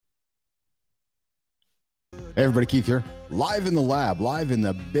Hey everybody, Keith here, live in the lab, live in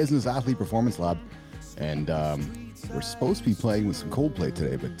the Business Athlete Performance Lab. And we're supposed to be playing with some Coldplay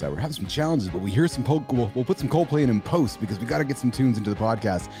today, but we're having some challenges, but we hear some, we'll put some Coldplay in post because we got to get some tunes into the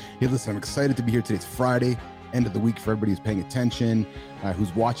podcast. Hey, listen, I'm excited to be here today. It's Friday, end of the week for everybody who's paying attention,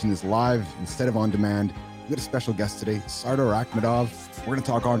 who's watching this live instead of on demand. We got a special guest today, Sardor Akhmedov. We're going to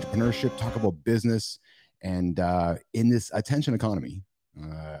talk entrepreneurship, talk about business, and in this attention economy,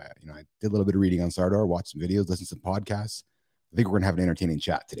 I did a little bit of reading on Sardor, watched some videos, listened to some podcasts. I think we're going to have an entertaining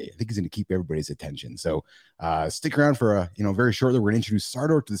chat today. I think he's going to keep everybody's attention. So stick around for very shortly. We're going to introduce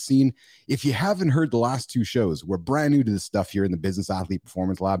Sardor to the scene. If you haven't heard the last two shows, we're brand new to this stuff here in the Business Athlete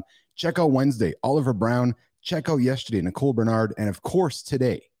Performance Lab. Check out Wednesday, Oliver Brown. Check out yesterday, Nicole Bernard. And of course,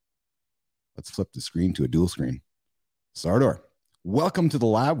 today, let's flip the screen to a dual screen. Sardor, welcome to the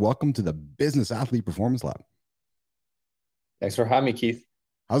lab. Welcome to the Business Athlete Performance Lab. Thanks for having me, Keith.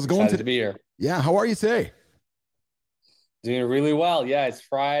 How's it going? Excited to be here. Yeah, how are you today? Doing really well. Yeah, it's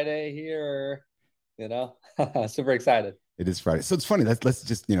Friday here. Super excited. It is Friday, so it's funny. Let's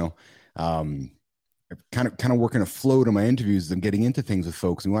just kind of working a flow to my interviews and getting into things with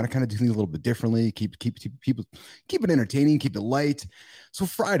folks. We want to kind of do things a little bit differently. Keep it entertaining, keep it light. So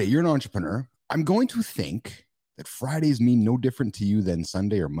Friday, you're an entrepreneur. I'm going to think that Fridays mean no different to you than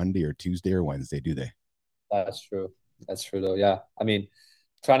Sunday or Monday or Tuesday or Wednesday, do they? That's true. That's true, though. Yeah. I mean,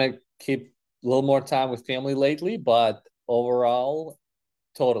 trying to keep a little more time with family lately, but overall,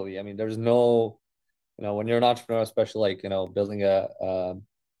 totally. I mean, there's no, when you're an entrepreneur, especially building a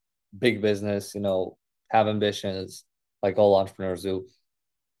big business, have ambitions like all entrepreneurs do.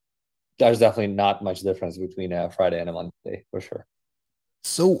 There's definitely not much difference between a Friday and a Monday, for sure.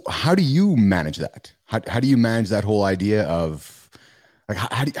 So how do you manage that? How do you manage that whole idea of like,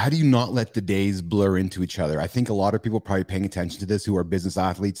 how do you not let the days blur into each other? I think a lot of people probably paying attention to this who are business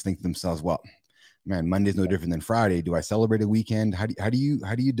athletes think to themselves, well, man, Monday's no different than Friday. Do I celebrate a weekend? How do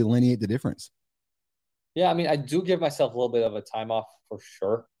you delineate the difference? Yeah, I mean, I do give myself a little bit of a time off for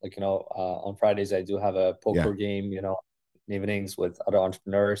sure. On Fridays, I do have a poker game, in evenings with other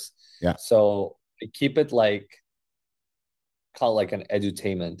entrepreneurs. Yeah. So I keep it call it like an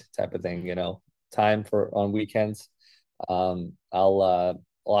edutainment type of thing, time for on weekends. I'll a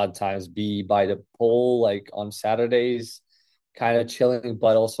lot of times be by the pool, like on Saturdays, kind of chilling,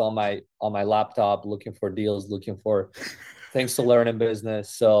 but also on my laptop, looking for deals, looking for things to learn in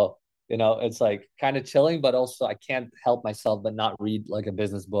business. So, it's like kind of chilling, but also I can't help myself but not read like a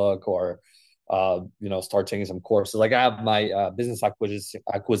business book or, start taking some courses. Like I have my business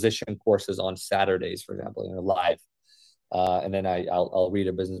acquisition courses on Saturdays, for example, live. And then I'll read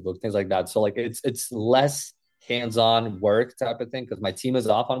a business book, things like that. So like it's less hands-on work type of thing because my team is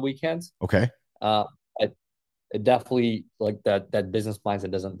off on weekends. Okay. It definitely like that business mindset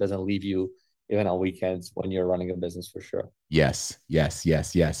doesn't leave you even on weekends when you're running a business for sure. Yes. I'm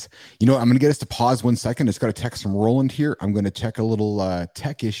going to get us to pause 1 second. It's got a text from Roland here. I'm going to check a little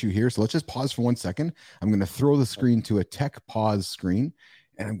tech issue here. So let's just pause for 1 second. I'm going to throw the screen to a tech pause screen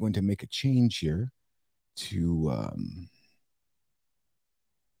and I'm going to make a change here to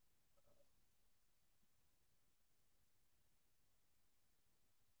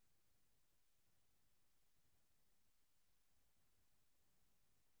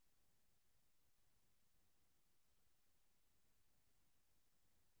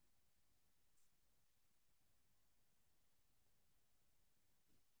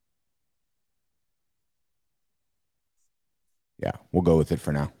yeah, we'll go with it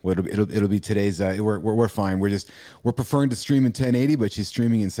for now. It'll be today's. We're fine. We're preferring to stream in 1080, but she's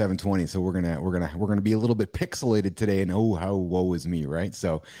streaming in 720. So we're gonna be a little bit pixelated today. And oh, how woe is me, right?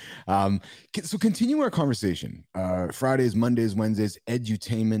 So, so continue our conversation. Fridays, Mondays, Wednesdays,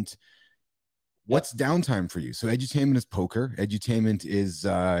 edutainment. What's downtime for you? So edutainment is poker. Edutainment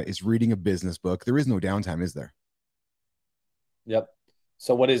is reading a business book. There is no downtime, is there? Yep.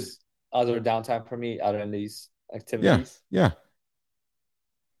 So what is other downtime for me other than these activities? Yeah.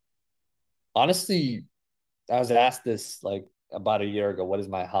 Honestly, I was asked this like about a year ago, what is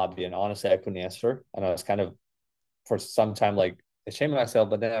my hobby? And honestly, I couldn't answer. And I was kind of for some time like ashamed of myself,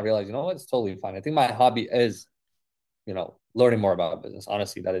 but then I realized, you know what, it's totally fine. I think my hobby is, learning more about business.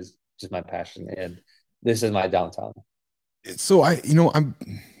 Honestly, that is just my passion. And this is my downtime. So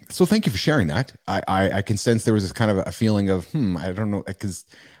so thank you for sharing that. I can sense there was this kind of a feeling of, I don't know, because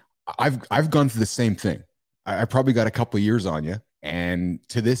I've gone through the same thing. I probably got a couple of years on you. And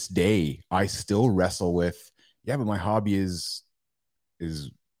to this day, I still wrestle with, but my hobby is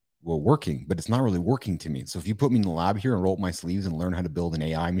working, but it's not really working to me. So if you put me in the lab here and roll up my sleeves and learn how to build an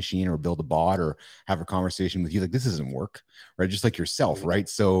AI machine or build a bot or have a conversation with you, like this doesn't work, right? Just like yourself, right?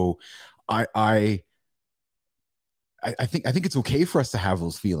 So I I think it's okay for us to have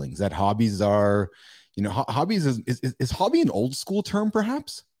those feelings that hobbies are, hobbies is hobby an old school term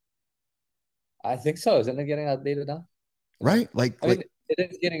perhaps? I think so. Isn't it getting outdated now? You know, Right? Like I mean,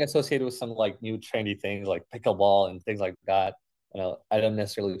 it is getting associated with some like new trendy things like pickleball and things like that. I don't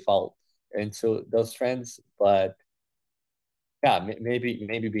necessarily fall into those trends, but yeah,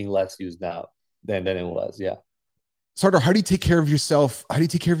 maybe being less used now than it was. Yeah. Sardar, how do you take care of yourself? How do you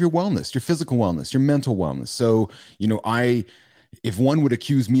take care of your wellness, your physical wellness, your mental wellness? So, if one would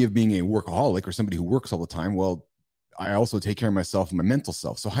accuse me of being a workaholic or somebody who works all the time, well, I also take care of myself and my mental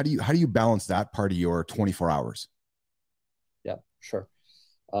self. So how do you balance that part of your 24 hours? Yeah, sure.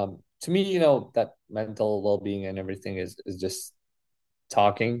 To me, that mental well-being and everything is just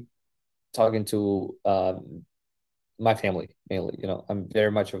talking, talking to my family mainly. I'm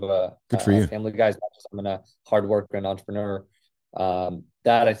very much of Good for a you. family guy. As much as I'm a hard worker and entrepreneur.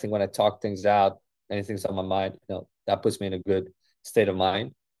 That I think when I talk things out, anything's on my mind, that puts me in a good state of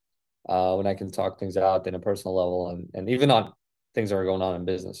mind. When I can talk things out in a personal level and even on things that are going on in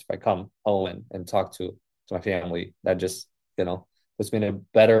business. If I come home and talk to my family, that just, puts me in a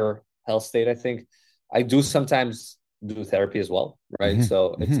better health state, I think. I do sometimes do therapy as well, right? Hmm.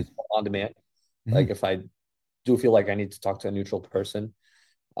 So Hmm. it's on demand. Hmm. Like if I do feel like I need to talk to a neutral person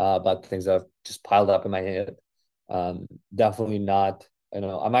about things that have just piled up in my head. Definitely not.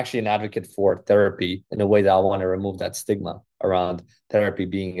 I'm actually an advocate for therapy in a way that I want to remove that stigma around therapy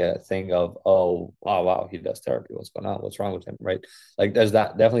being a thing of, oh, wow, he does therapy. What's going on? What's wrong with him? Right? Like there's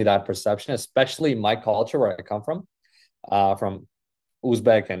definitely that perception, especially in my culture where I come from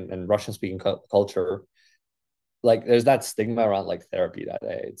Uzbek and Russian speaking culture. Like there's that stigma around like therapy that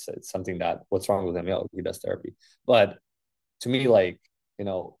hey, it's something that what's wrong with him? Oh, he does therapy. But to me, like,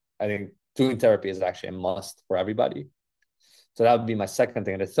 I think doing therapy is actually a must for everybody. So that would be my second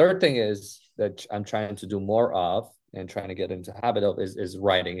thing. And the third thing is that I'm trying to do more of and trying to get into habit of is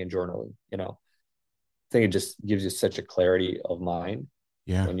writing and journaling. I think it just gives you such a clarity of mind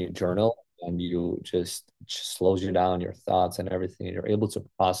Yeah. when you journal and you just slows you down, your thoughts and everything. And you're able to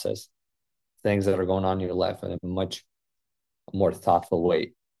process things that are going on in your life in a much more thoughtful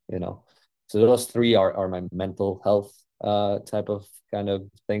way, you know. So those three are my mental health type of kind of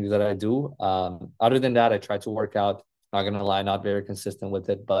things that I do. Other than that, I try to work out. Not gonna lie, not very consistent with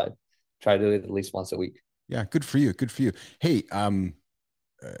it, but try to do it at least once a week. Yeah. Good for you. Good for you. Hey,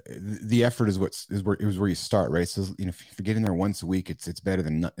 the effort is where you start, right? So, if you're getting there once a week, it's better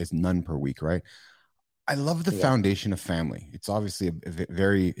than it's none per week, right? I love the Exactly. foundation of family. It's obviously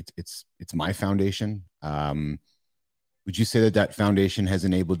very it's my foundation. Would you say that foundation has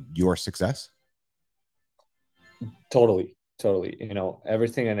enabled your success? Totally, totally.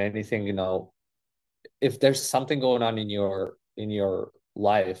 Everything and anything, if there's something going on in your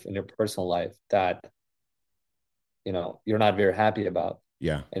life, in your personal life that, you're not very happy about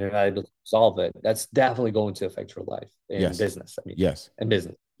Yeah. and you're not able to solve it, that's definitely going to affect your life in Yes. business. I mean, Yes. in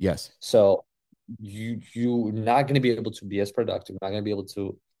business. Yes. So you're not going to be able to be as productive. You're not going to be able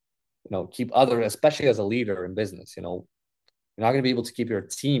to, keep other, especially as a leader in business, you're not going to be able to keep your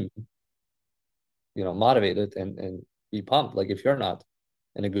team, motivated and be pumped. Like if you're not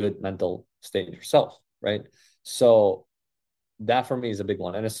in a good mental state yourself, right? So that for me is a big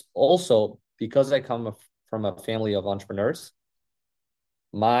one. And it's also because I come from a family of entrepreneurs,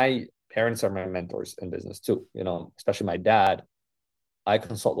 my parents are my mentors in business too, especially my dad. I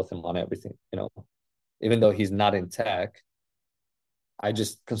consult with him on everything, even though he's not in tech, I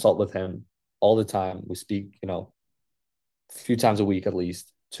just consult with him all the time. We speak, a few times a week at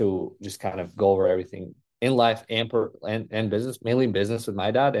least to just kind of go over everything in life and business, mainly in business with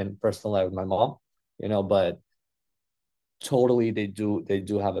my dad and personal life with my mom, but totally they do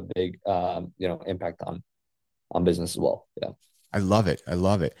have a big impact on business as well. Yeah. I love it. I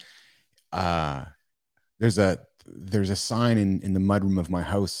love it. Uh there's a sign in the mudroom of my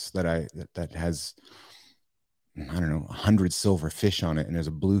house that has, I don't know, 100 silver fish on it, and there's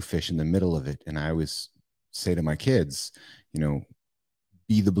a blue fish in the middle of it. And I always say to my kids, you know,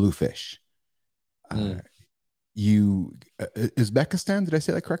 be the blue fish. Uh, Mm. you Uzbekistan, did I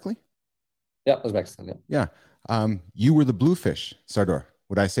say that correctly? Yeah, Uzbekistan. Yeah. Yeah. You were the blue fish, Sardor.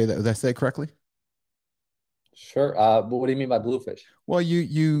 Would I say that? Did I say it correctly? Sure. But what do you mean by bluefish? Well,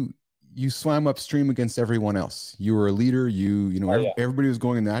 you swam upstream against everyone else. You were a leader. Oh yeah. Everybody was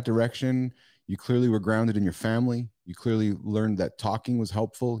going in that direction. You clearly were grounded in your family. You clearly learned that talking was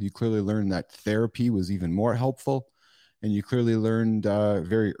helpful. You clearly learned that therapy was even more helpful, and you clearly learned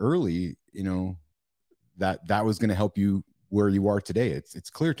very early, that was going to help you where you are today. It's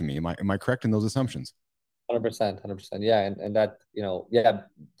clear to me. Am I correct in those assumptions? 100%, 100%. Yeah, and that, yeah,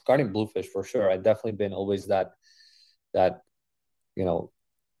 regarding bluefish for sure. I've definitely been always that. that,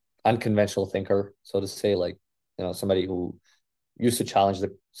 unconventional thinker, so to say, like, somebody who used to challenge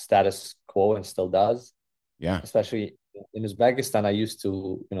the status quo and still does. Yeah. Especially in Uzbekistan, I used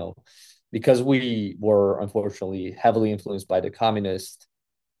to, because we were unfortunately heavily influenced by the communist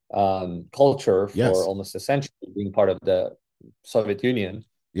culture for Yes. almost a century, being part of the Soviet Union.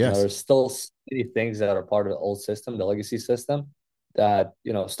 Yes. There's still many things that are part of the old system, the legacy system, that,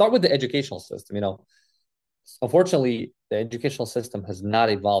 start with the educational system. Unfortunately, the educational system has not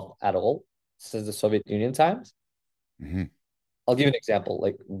evolved at all since the Soviet Union times. Mm-hmm. I'll give you an example.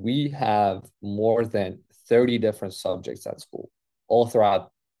 Like, we have more than 30 different subjects at school, all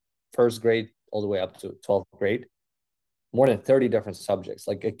throughout first grade all the way up to 12th grade. More than 30 different subjects.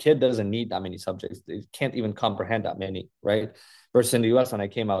 Like, a kid doesn't need that many subjects. They can't even comprehend that many, right? Versus in the US, when I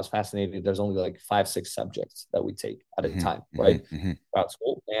came, I was fascinated. There's only like 5-6 subjects that we take at a time, right? Throughout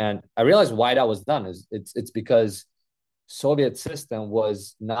school. And I realized why that was done is it's because Soviet system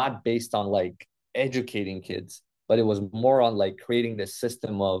was not based on like educating kids, but it was more on like creating this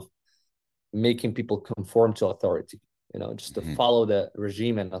system of making people conform to authority, just to follow the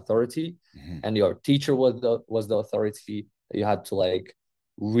regime and authority. And your teacher was the authority that you had to like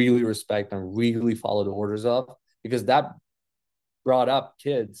really respect and really follow the orders of, because that brought up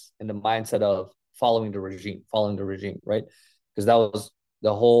kids in the mindset of following the regime, right? Because that was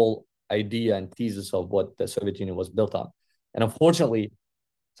the whole idea and thesis of what the Soviet Union was built on. And unfortunately,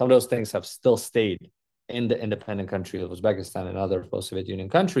 some of those things have still stayed in the independent country of Uzbekistan and other post-Soviet Union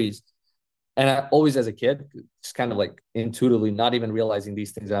countries. And I always, as a kid, just kind of like intuitively, not even realizing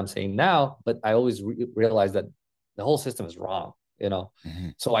these things that I'm saying now, but I always realized that the whole system is wrong,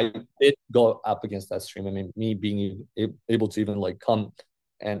 So I did go up against that stream. I mean, me being able to even like come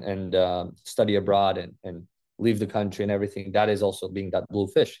and study abroad and leave the country and everything, that is also being that blue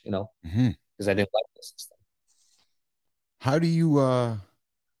fish, because I didn't like the system. How do you,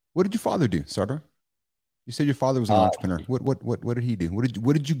 what did your father do, Sardor? You said your father was an entrepreneur. What did he do?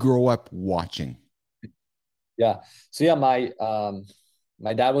 What did you grow up watching? Yeah. So yeah,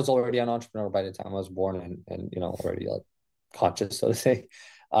 my dad was already an entrepreneur by the time I was born, and already like conscious, so to say.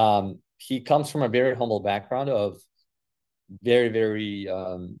 He comes from a very humble background of very, very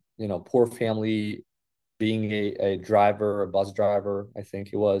poor family, being a driver, a bus driver, I think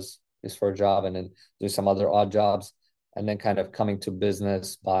he was, just for a job, and then doing some other odd jobs, and then kind of coming to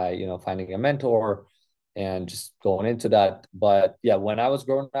business by finding a mentor and just going into that. But yeah, when I was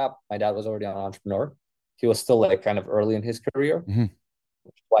growing up, my dad was already an entrepreneur. He was still like kind of early in his career,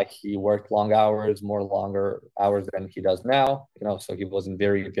 like he worked more longer hours than he does now, so he wasn't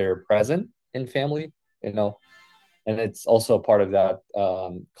very, very present in family, and it's also part of that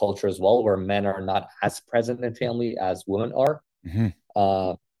culture as well, where men are not as present in family as women are.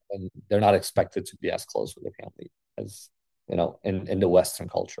 And they're not expected to be as close with the family as, in the Western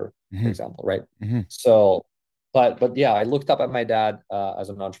culture, for example, right? So, but yeah, I looked up at my dad as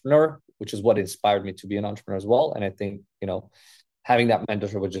an entrepreneur, which is what inspired me to be an entrepreneur as well. And I think, having that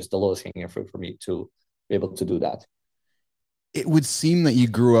mentorship was just the lowest hanging fruit for me to be able to do that. It would seem that you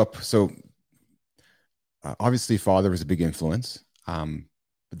grew up, so obviously father was a big influence, but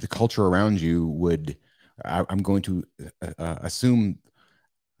the culture around you would, I'm going to assume,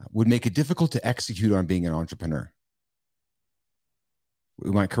 would make it difficult to execute on being an entrepreneur.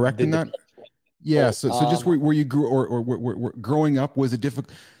 Am I correct in that? Yeah. So just where you grew, or growing up, was it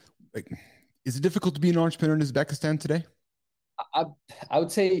difficult? Like, is it difficult to be an entrepreneur in Uzbekistan today? I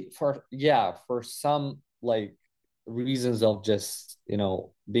would say for some like reasons of just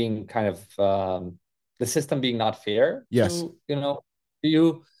being kind of the system being not fair Yes. to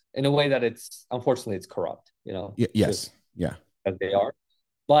you, in a way that it's unfortunately it's corrupt, Yes. Yeah. As they are.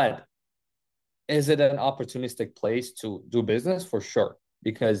 But is it an opportunistic place to do business? For sure,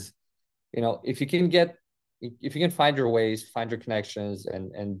 because if you can find your ways, find your connections,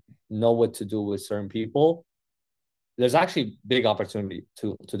 and know what to do with certain people, there's actually big opportunity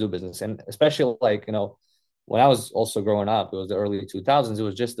to do business. And especially like, when I was also growing up, it was the early 2000s. It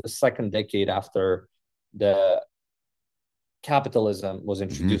was just the second decade after the capitalism was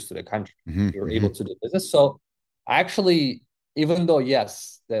introduced to the country. We were able to do business. So actually, even though,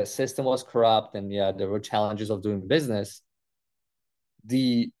 yes, the system was corrupt and yeah, there were challenges of doing business,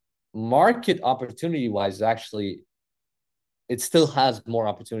 the market opportunity wise, actually, it still has more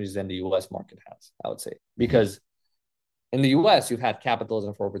opportunities than the US market has, I would say, because in the US, you've had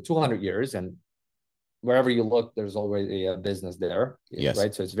capitalism for over 200 years, and wherever you look, there's already a business there, yes.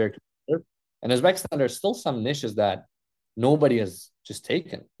 Right? So it's very competitive. And Uzbekistan, there's still some niches that nobody has just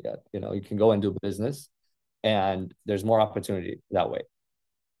taken yet. You can go and do business, and there's more opportunity that way.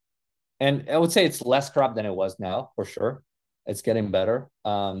 And I would say it's less corrupt than it was now, for sure. It's getting better.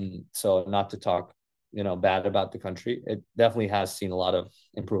 So not to talk, bad about the country. It definitely has seen a lot of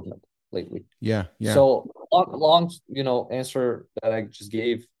improvement lately. Yeah, yeah. So long, answer that I just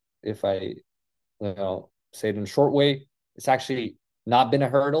gave, if I, say it in a short way, it's actually not been a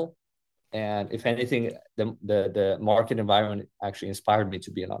hurdle. And if anything, the market environment actually inspired me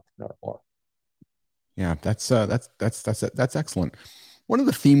to be an entrepreneur more. Yeah, that's excellent. One of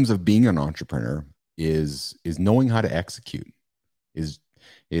the themes of being an entrepreneur is knowing how to execute, is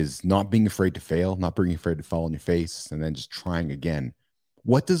is not being afraid to fail, not being afraid to fall on your face, and then just trying again.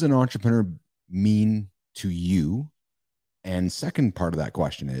 What does an entrepreneur mean to you? And second part of that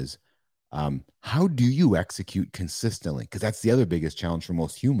question is, how do you execute consistently? Because that's the other biggest challenge for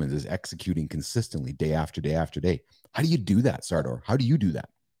most humans is executing consistently day after day after day. How do you do that, Sardor? How do you do that?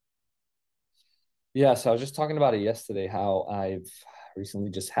 Yeah, so I was just talking about it yesterday, how I've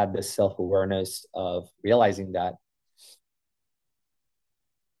recently just had this self-awareness of realizing that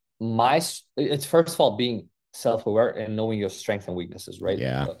it's first of all being self-aware and knowing your strengths and weaknesses, right?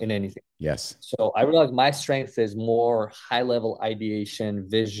 Yeah. In anything. Yes. So I realized my strength is more high-level ideation,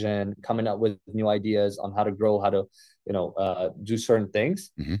 vision, coming up with new ideas on how to grow, how to, do certain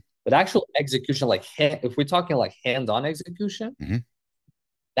things. Mm-hmm. But actual execution, like if we're talking like hands-on execution, Mm-hmm.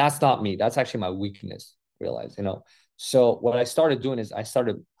 that's not me. That's actually my weakness. Realize, So what I started doing is I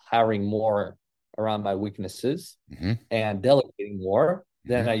started hiring more around my weaknesses Mm-hmm. and delegating more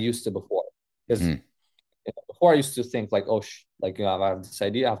than Mm-hmm. I used to before. Because Mm-hmm. before I used to think like, oh, I have this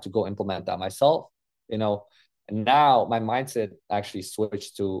idea, I have to go implement that myself, And now my mindset actually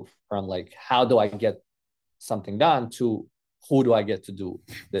switched to from like, how do I get something done to who do I get to do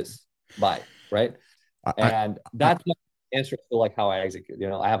this by, right? I, And I, that's my answer to like how I execute.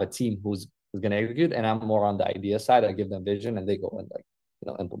 I have a team who's going to execute, and I'm more on the idea side. I give them vision, and they go and like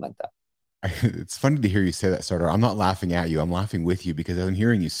implement that. it's funny to hear you say that, Sardar. I'm not laughing at you. I'm laughing with you because as I'm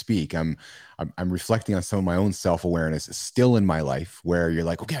hearing you speak, I'm reflecting on some of my own self awareness still in my life where you're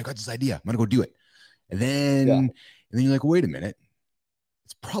like, okay, I got this idea. I'm gonna go do it, and then Yeah, you're like, wait a minute.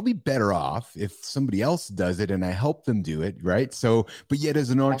 It's probably better off if somebody else does it and I help them do it, right? So, but yet as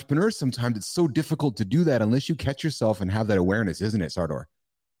an entrepreneur, sometimes it's so difficult to do that unless you catch yourself and have that awareness, isn't it, Sardor?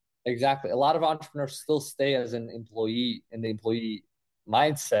 exactly. A lot of entrepreneurs still stay as an employee in the employee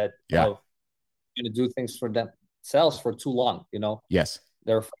mindset Yeah. of going to do things for themselves for too long. Yes.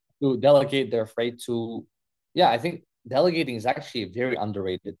 They're afraid to delegate. They're afraid to, yeah. I think delegating is actually a very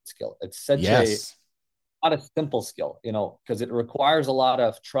underrated skill. It's such a Yes. not a simple skill, because it requires a lot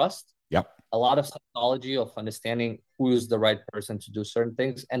of trust, Yep. a lot of psychology of understanding who is the right person to do certain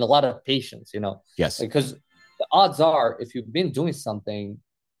things, and a lot of patience, Yes. because the odds are if you've been doing something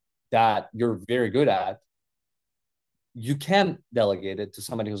that you're very good at, you can delegate it to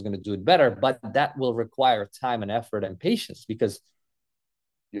somebody who's going to do it better, but that will require time and effort and patience because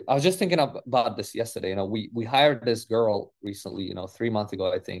I was just thinking about this yesterday. We hired this girl recently, 3 months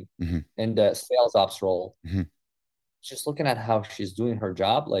ago, I think, Mm-hmm. in the sales ops role. Mm-hmm. Just looking at how she's doing her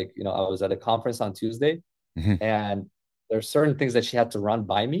job, like, I was at a conference on Tuesday Mm-hmm. and there's certain things that she had to run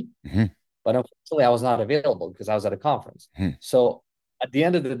by me, Mm-hmm. but unfortunately I was not available because I was at a conference. Mm-hmm. So at the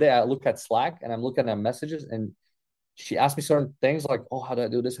end of the day, I look at Slack and I'm looking at messages and she asked me certain things like, oh, how do I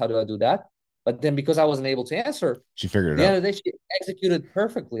do this? How do I do that? But then because I wasn't able to answer, at She figured it the end out. of the day, she executed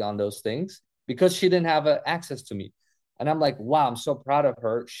perfectly on those things because she didn't have access to me. And I'm like, wow, I'm so proud of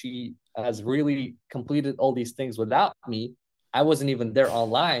her. She has really completed all these things without me. I wasn't even there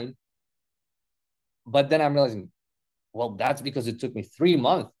online. But then I'm realizing, well, that's because it took me 3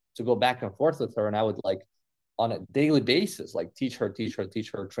 months to go back and forth with her. And I would like on a daily basis, like teach her,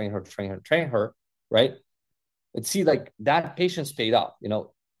 train her, train her, right? But see, like that patience paid off,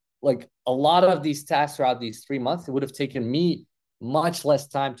 like a lot of these tasks throughout these 3 months, it would have taken me much less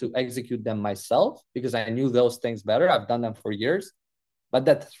time to execute them myself because I knew those things better. I've done them for years. But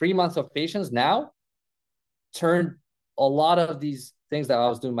that 3 months of patience now turned a lot of these things that I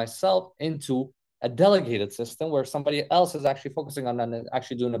was doing myself into a delegated system where somebody else is actually focusing on that and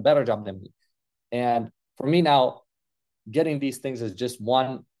actually doing a better job than me. And for me now, getting these things is just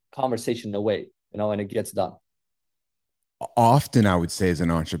one conversation away, and it gets done. Often, I would say, as an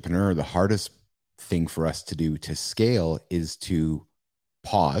entrepreneur, the hardest thing for us to do to scale is to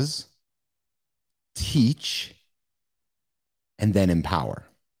pause, teach, and then empower.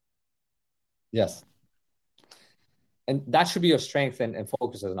 Yes. And that should be your strength and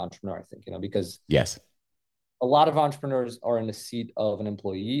focus as an entrepreneur, I think, because Yes. a lot of entrepreneurs are in the seat of an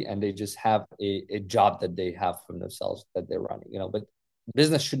employee and they just have a job that they have from themselves that they're running, but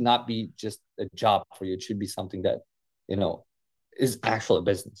business should not be just a job for you. It should be something that, is actual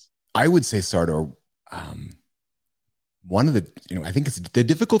business. I would say, Sardor, one of the, I think it's the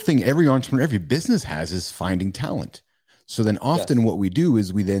difficult thing every entrepreneur, every business has is finding talent. So then often Yes, what we do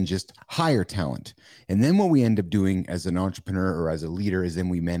is we then just hire talent. And then what we end up doing as an entrepreneur or as a leader is then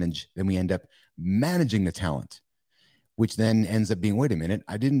we end up managing the talent, which then ends up being, wait a minute,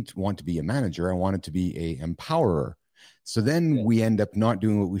 I didn't want to be a manager. I wanted to be a empowerer. So then yes, we end up not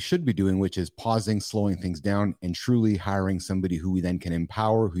doing what we should be doing, which is pausing, slowing things down, and truly hiring somebody who we then can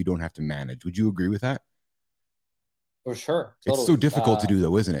empower, who you don't have to manage. Would you agree with that? for sure, It's so totally. difficult to do,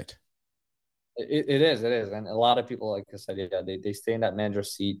 though, isn't it? It is, and a lot of people, like I said, yeah, they stay in that manager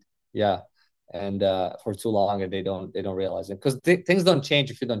seat, yeah, and for too long, and they don't realize it because things don't change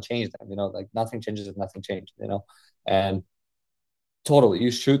if you don't change them. Like nothing changes if nothing changes. And totally,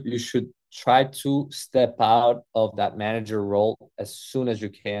 you should try to step out of that manager role as soon as you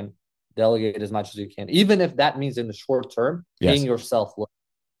can, delegate as much as you can, even if that means in the short term paying Yes. yourself.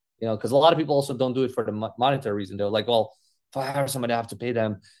 Because a lot of people also don't do it for the monetary reason. They're like, well, if I hire somebody, I have to pay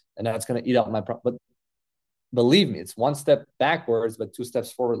them, and that's going to eat up my But believe me, it's one step backwards, but two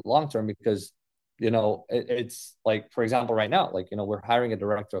steps forward long term because, it's like, for example, right now, like, we're hiring a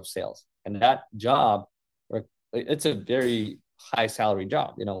director of sales, and that job, it's a very high salary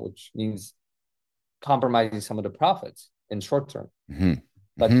job, which means compromising some of the profits in short term. Mm-hmm.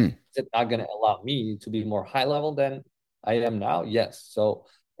 But Mm-hmm. is it not going to allow me to be more high level than I am now? Yes. So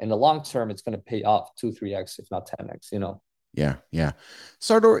in the long term, it's going to pay off 2, 3x, if not 10x. Yeah. Yeah.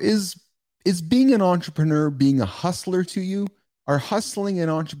 Sardor, is being an entrepreneur, being a hustler to you? Are hustling and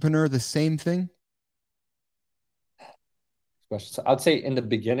entrepreneur the same thing? So I'd say in the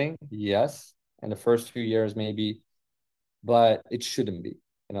beginning, yes. In the first few years, maybe, but it shouldn't be.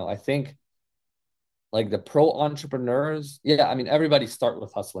 I think like the pro entrepreneurs, yeah, I mean, everybody start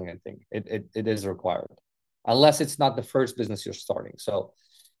with hustling. I think it is required, unless it's not the first business you're starting. So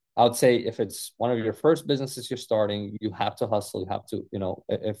I would say if it's one of your first businesses you're starting, you have to hustle. You have to,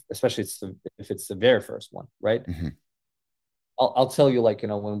 if especially if it's the very first one, right? Mm-hmm. I'll tell you, like,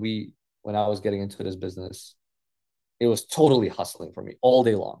 when I was getting into this business, it was totally hustling for me all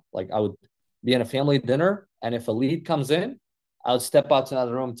day long. Like I would be in a family dinner, and if a lead comes in, I would step out to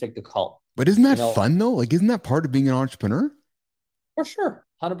another room and take the call. But isn't You that know, fun though? Like, isn't that part of being an entrepreneur? for sure,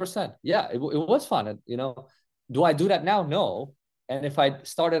 100%. Yeah, it was fun. Do I do that now? No. And if I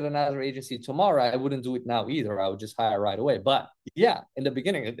started another agency tomorrow, I wouldn't do it now either. I would just hire right away. But yeah, in the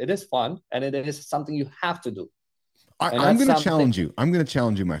beginning, it is fun, and it is something you have to do. And I'm that's going to something. challenge you. I'm going to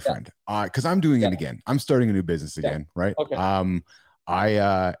challenge you, my Yeah, friend, because I'm doing it yeah, again. I'm starting a new business yeah. again, right? Okay, And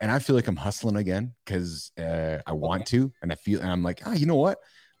I feel like I'm hustling again because I want okay. to, and I'm like, you know what?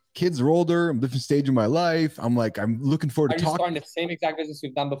 Kids are older. I'm different stage of my life. I'm looking forward to Are you talk starting the same exact business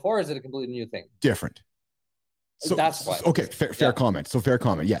you've done before, or is it a completely new thing? different. So That's why. okay, fair Yeah, comment. So fair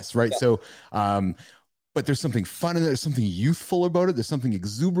comment. Yes, right. yeah, So but there's something fun in it. There's something youthful about it. There's something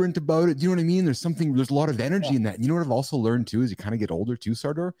exuberant about it. Do you know what I mean? There's a lot of yeah, energy in that. You know what I've also learned too, is you kind of get older too,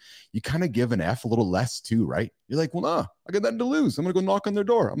 Sardar. You kind of give an F a little less too, right? You're like, well, nah, I got nothing to lose. I'm going to go knock on their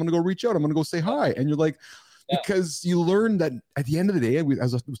door. I'm going to go reach out. I'm going to go say yeah, hi. And you're like, yeah. because you learn that at the end of the day,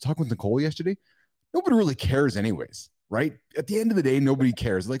 as I was talking with Nicole yesterday, nobody really cares anyways, right? At the end of the day, nobody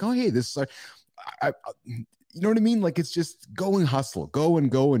cares. Like, oh, hey, this, you know what I mean? Like, it's just go and hustle, go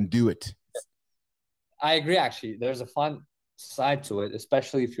and do it. I agree. Actually, there's a fun side to it,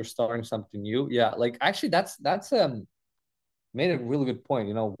 especially if you're starting something new. Yeah, like actually, that's made a really good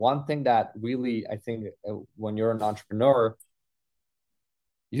point. One thing that really I think when you're an entrepreneur,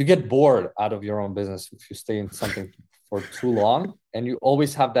 you get bored out of your own business if you stay in something for too long, and you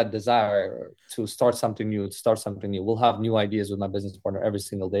always have that desire to start something new. To start something new. We'll have new ideas with my business partner every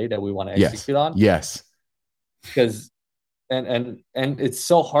single day that we want to Yes, execute on yes. because and it's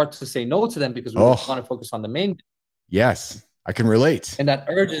so hard to say no to them because we want Oh, to focus on the main. yes, I can relate. And that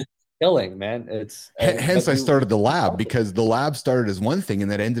urge is killing, man. It's Hence, but I you started the lab because the lab started as one thing,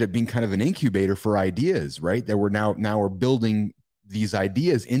 and that ended up being kind of an incubator for ideas, right? That we're now we're building these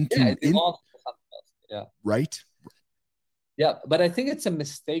ideas yeah, into it in evolves to something else. Yeah, right. yeah. But I think it's a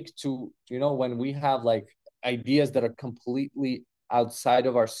mistake to when we have like ideas that are completely outside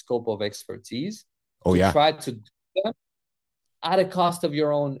of our scope of expertise Oh to yeah. try to do them at a cost of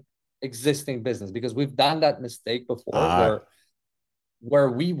your own existing business because we've done that mistake before Uh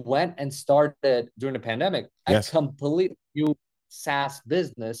where we went and started during the pandemic a yes. complete new SaaS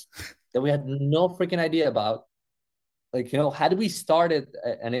business that we had no freaking idea about. Like, had we started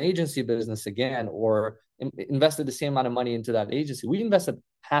an agency business again or invested the same amount of money into that agency, we invested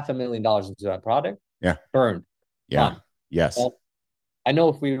 $500,000 into that product, Yeah. burned, Yeah. gone. Yes. I know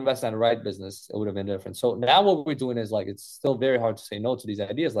if we invest in the right business, it would have been different. So now what we're doing is like, it's still very hard to say no to these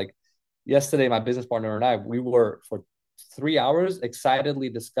ideas. Like yesterday, my business partner and I, we were for 3 hours excitedly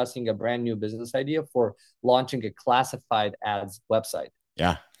discussing a brand new business idea for launching a classified ads website.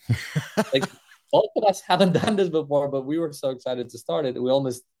 Yeah. Like both of us haven't done this before, but we were so excited to start it. We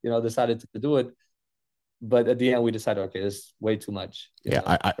almost, decided to do it. But at the end, we decided, okay, this is way too much.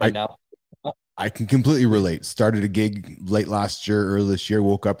 Right now. I can completely relate. Started a gig late last year, early this year,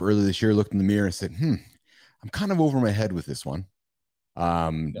 woke up early this year, looked in the mirror and said, I'm kind of over my head with this one.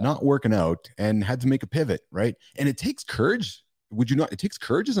 Not working out, and had to make a pivot, right? And it takes courage. Would you not? It takes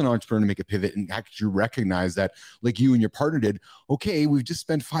courage as an entrepreneur to make a pivot and actually recognize that, like you and your partner did, okay, we've just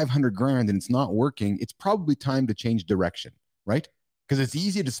spent 500 grand and it's not working. It's probably time to change direction, right? Because it's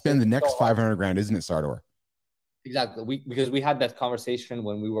easy to spend the next 500 grand, isn't it, Sardor? Exactly. Because we had that conversation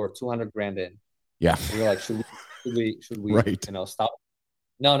when we were 200 grand in. Yeah. We were like, should we right. Stop?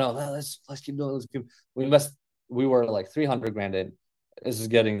 No, let's keep doing. We were like 300 grand in. This is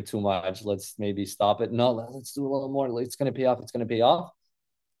getting too much. Let's maybe stop it. No, let's do a little more. It's going to pay off. It's going to pay off.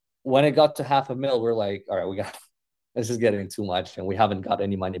 When it got to $500,000, we're like, all right, this is getting too much. And we haven't got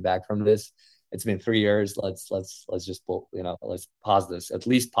any money back from this. It's been 3 years. Let's just pull, let's pause this, at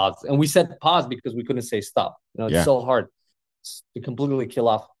least pause. And we said pause because we couldn't say stop. It's so hard to completely kill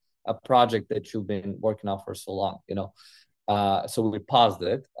off a project that you've been working on for so long, so we paused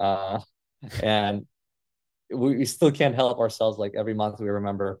it. And we still can't help ourselves. Like every month we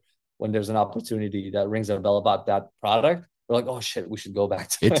remember when there's an opportunity that rings a bell about that product. We're like, oh shit, we should go back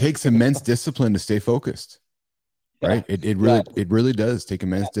to it. It takes immense discipline to stay focused. Right. It really does take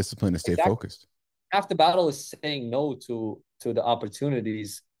immense discipline to stay focused. Half the battle is saying no to the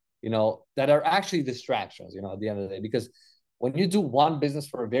opportunities, that are actually distractions, at the end of the day, because when you do one business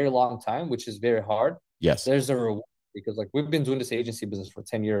for a very long time, which is very hard. Yes. There's a reward, because like we've been doing this agency business for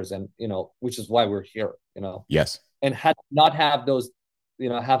 10 years and, which is why we're here, Yes. And had not have those,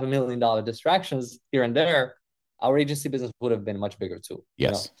 $500,000 distractions here and there, our agency business would have been much bigger too.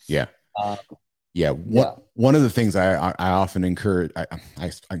 Yes. Yeah. One of the things I often encourage,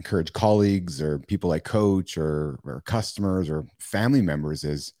 I encourage colleagues or people I coach or customers or family members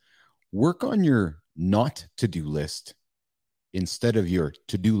is work on your not to-do list instead of your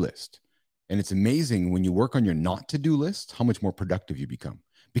to-do list. And it's amazing when you work on your not to-do list, how much more productive you become,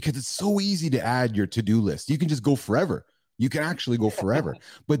 because it's so easy to add your to-do list. You can just go forever. You can actually go forever.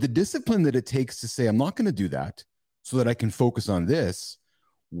 But the discipline that it takes to say, I'm not going to do that so that I can focus on this.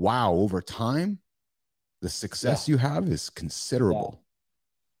 Wow. Over time, the success you have is considerable.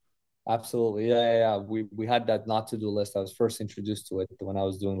 Yeah. Absolutely. Yeah. We had that not to do list. I was first introduced to it when I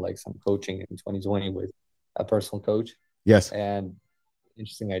was doing like some coaching in 2020 with a personal coach. Yes. And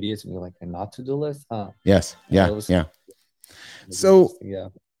interesting ideas to me, like a not to do list. Huh? Yes. Yeah. So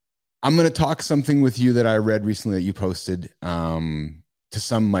I'm going to talk something with you that I read recently that you posted. To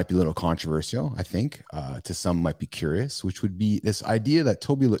some might be a little controversial, I think. To some might be curious, which would be this idea that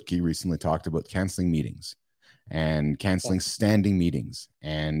Toby Lutke recently talked about canceling meetings and canceling standing meetings.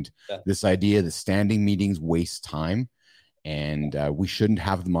 And this idea that standing meetings waste time and we shouldn't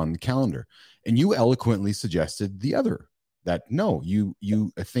have them on the calendar. And you eloquently suggested the other, that no, you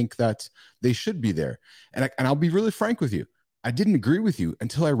think that they should be there. And I'll be really frank with you. I didn't agree with you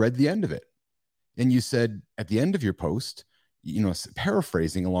until I read the end of it. And you said at the end of your post,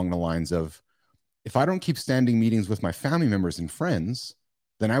 paraphrasing along the lines of, if I don't keep standing meetings with my family members and friends,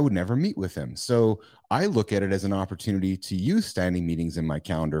 then I would never meet with them. So I look at it as an opportunity to use standing meetings in my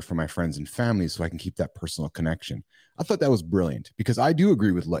calendar for my friends and family so I can keep that personal connection. I thought that was brilliant, because I do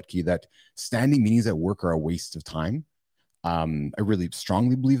agree with Lutke that standing meetings at work are a waste of time. I really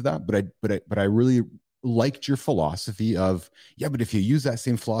strongly believe that, but I really liked your philosophy of, but if you use that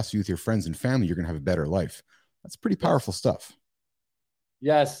same philosophy with your friends and family, you're going to have a better life. That's pretty powerful stuff.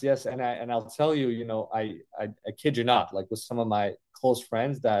 Yes. And I'll tell you, I kid you not, like with some of my close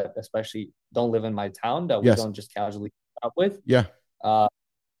friends that especially don't live in my town, that we don't just casually keep up with. Yeah.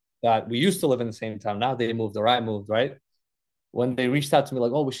 That we used to live in the same town. Now they moved or I moved, right? When they reached out to me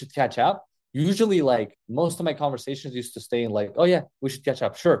like, oh, we should catch up. Usually like most of my conversations used to stay in like, oh yeah, we should catch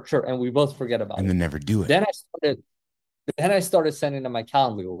up. Sure. And we both forget about it. And then never do it. Then I started sending them my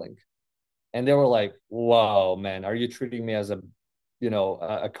calendar link. And they were like, whoa, man, are you treating me as a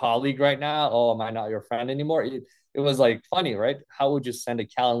colleague right now? Oh, am I not your friend anymore? It was like funny, right? How would you send a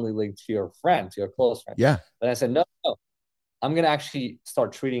calendar link to your friend, to your close friend? Yeah. But I said, no, I'm going to actually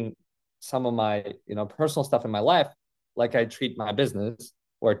start treating some of my, personal stuff in my life like I treat my business,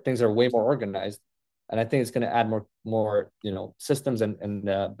 where things are way more organized. And I think it's going to add more, systems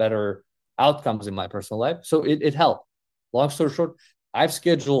and better outcomes in my personal life. So it helped. Long story short, I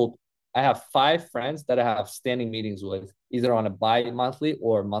have 5 friends that I have standing meetings with, either on a bi-monthly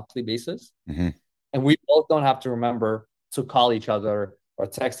or monthly basis. Mm-hmm. And we both don't have to remember to call each other or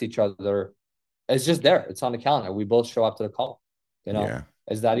text each other. It's just there. It's on the calendar. We both show up to the call. Yeah.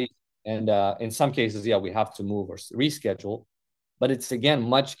 It's that easy. And in some cases, yeah, we have to move or reschedule, but it's again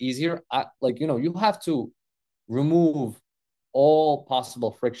much easier. You have to remove all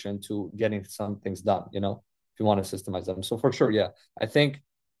possible friction to getting some things done, if you want to systemize them. So for sure, yeah, I think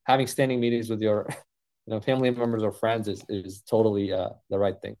having standing meetings with your, family members or friends is totally the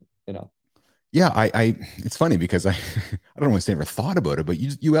right thing, Yeah, it's funny because I don't want to say I never thought about it, but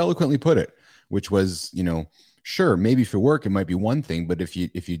you eloquently put it, which was, sure, maybe for work it might be one thing, but if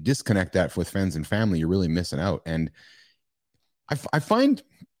you disconnect that with friends and family, you're really missing out. And I find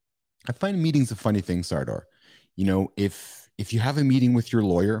meetings a funny thing, Sardor. If you have a meeting with your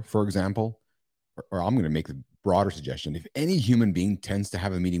lawyer, for example, or I'm going to make a broader suggestion. If any human being tends to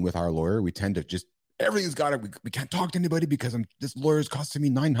have a meeting with our lawyer, we tend to just everything's got to. We can't talk to anybody because this lawyer's costing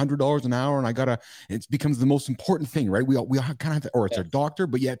me $900 an hour, and I gotta. It becomes the most important thing, right? We all kind of have to, or it's our doctor,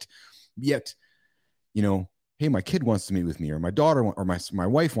 but yet, hey, my kid wants to meet with me, or my daughter, or my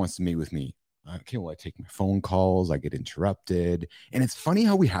wife wants to meet with me. Okay, well, I take my phone calls, I get interrupted. And it's funny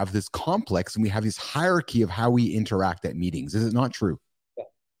how we have this complex and we have this hierarchy of how we interact at meetings. Is it not true?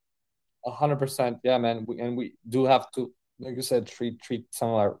 100%. Yeah, man. We do have to, like you said, treat some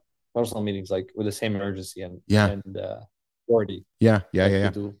of our personal meetings like with the same urgency and authority. Yeah.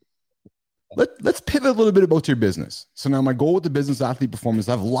 Do. Let's pivot a little bit about your business. So now my goal with the Business Athlete Performance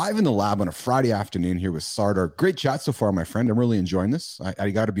Lab, live in the lab on a Friday afternoon here with Sardor. Great chat so far, my friend. I'm really enjoying this. I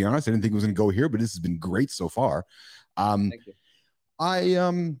got to be honest. I didn't think it was going to go here, but this has been great so far. Thank you.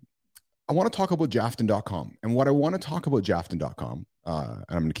 I want to talk about Jafton.com. And what I want to talk about Jafton.com, and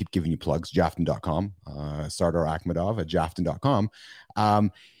I'm going to keep giving you plugs, Jafton.com, Sardor Akhmedov at Jafton.com.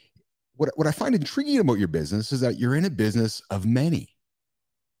 What I find intriguing about your business is that you're in a business of many.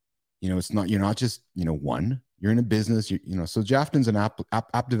 You're not just, one. You're in a business, so Jafton's an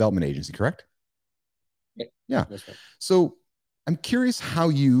app development agency, correct? Yeah. That's right. So I'm curious how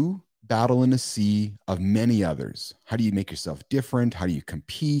you battle in a sea of many others. How do you make yourself different? How do you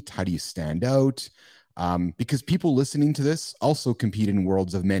compete? How do you stand out? Because people listening to this also compete in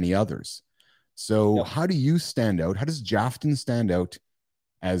worlds of many others. So How do you stand out? How does Jafton stand out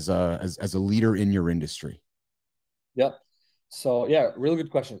as a leader in your industry? Yep. So really good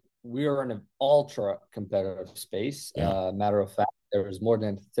question. We are in an ultra competitive space. Matter of fact, there is more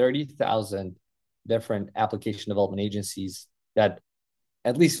than 30,000 different application development agencies that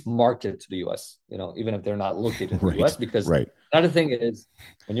at least market to the US, even if they're not located in the US. Because another thing is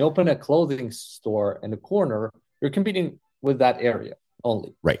when you open a clothing store in the corner, you're competing with that area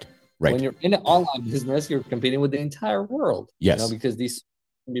only. Right. When you're in an online business, you're competing with the entire world. Yes. Because these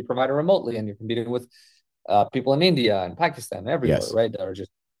can be provided remotely, and you're competing with people in India and Pakistan, everywhere, right? That are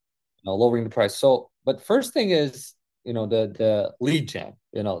just lowering the price. So, but first thing is, the lead gen,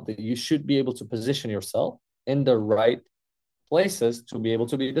 that you should be able to position yourself in the right places to be able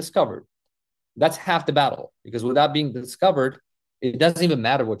to be discovered. That's half the battle, because without being discovered, it doesn't even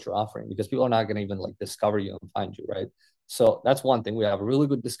matter what you're offering, because people are not going to even discover you and find you, right? So that's one thing. We have a really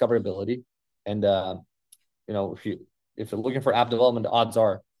good discoverability, and if you're looking for app development, the odds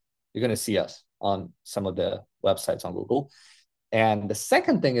are you're going to see us on some of the websites on Google. And the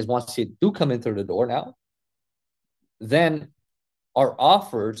second thing is, once you do come in through the door now, then our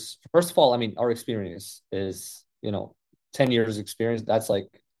offers, first of all, our experience is, 10 years experience. That's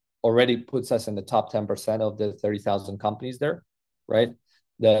already puts us in the top 10% of the 30,000 companies there, right?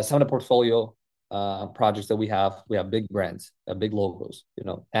 Some of the portfolio projects that we have big brands, big logos,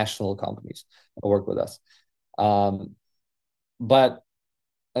 national companies that work with us. But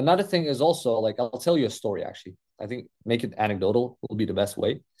another thing is also, I'll tell you a story, actually. I think make it anecdotal will be the best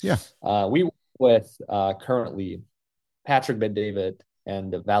way. Yeah. We work with currently Patrick Bet-David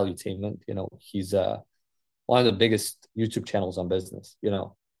and the Valuetainment. He's one of the biggest YouTube channels on business,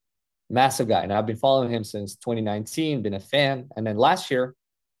 massive guy. And I've been following him since 2019, been a fan. And then last year,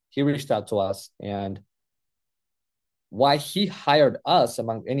 he reached out to us. And why he hired us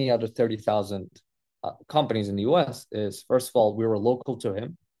among any other 30,000 companies in the US is, first of all, we were local to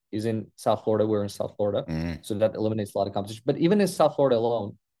him. He's in South Florida. We're in South Florida. So that eliminates a lot of competition. But even in South Florida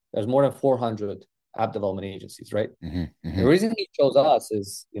alone, there's more than 400 app development agencies, right? The reason he chose us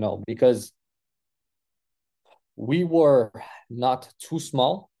is, because we were not too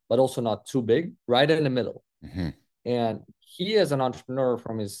small, but also not too big, right in the middle. And he, as an entrepreneur,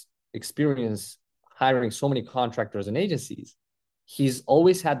 from his experience hiring so many contractors and agencies, he's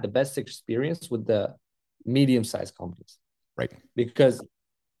always had the best experience with the medium-sized companies. Right. because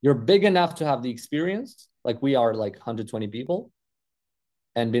you're big enough to have the experience, like we are, like 120 people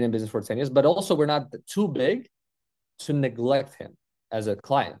and been in business for 10 years, but also we're not too big to neglect him as a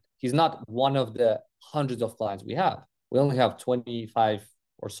client. He's not one of the hundreds of clients we have. We only have 25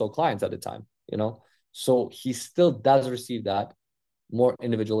 or so clients at a time, you know? So he still does receive that more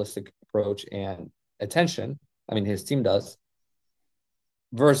individualistic approach and attention. I mean, his team does,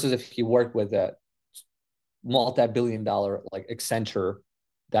 versus if he worked with a multi-billion dollar like Accenture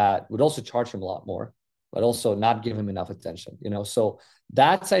that would also charge him a lot more, but also not give him enough attention, you know? So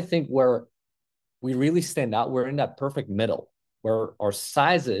that's, I think, where we really stand out. We're in that perfect middle where our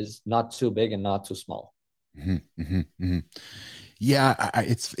size is not too big and not too small. Mm-hmm, mm-hmm, mm-hmm. Yeah,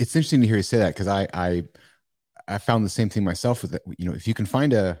 it's interesting to hear you say that, because I found the same thing myself with it. You know, if you can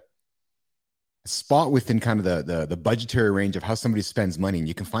find a spot within kind of the budgetary range of how somebody spends money, and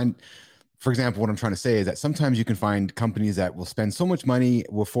you can find, for example, what I'm trying to say is that sometimes you can find companies that will spend so much money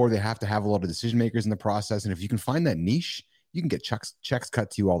before they have to have a lot of decision makers in the process, and if you can find that niche, you can get checks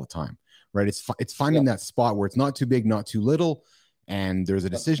cut to you all the time, right? It's finding that spot where it's not too big, not too little, and there's a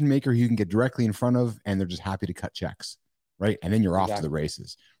decision maker who you can get directly in front of, and they're just happy to cut checks, right? And then you're off to the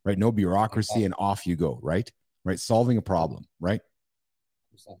races, right? No bureaucracy, and off you go, right? Right, solving a problem, right?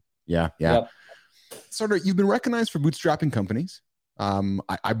 Yeah. Yep. Sardor, you've been recognized for bootstrapping companies.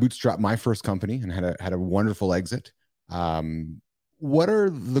 I bootstrapped my first company and had a wonderful exit. What are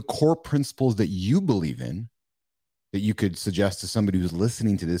the core principles that you believe in that you could suggest to somebody who's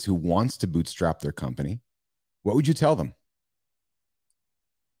listening to this who wants to bootstrap their company? What would you tell them?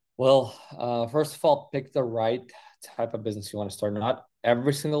 Well, first of all, pick the right type of business you want to start. Not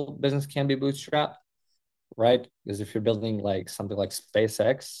every single business can be bootstrapped, right? Because if you're building like something like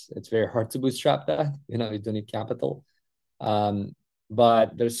SpaceX, it's very hard to bootstrap that. You know, you do need capital.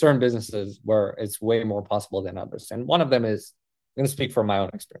 But there's certain businesses where it's way more possible than others. And one of them is, I'm going to speak from my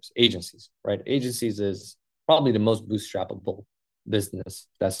own experience, agencies, right? Agencies is probably the most bootstrappable business,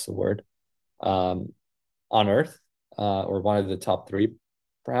 that's the word, on earth, or one of the top three,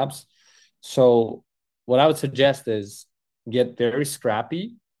 perhaps. So what I would suggest is get very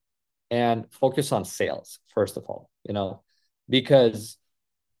scrappy and focus on sales, first of all, you know, because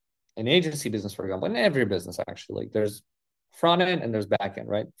an agency business, for example, in every business, actually, like there's front end and there's back end,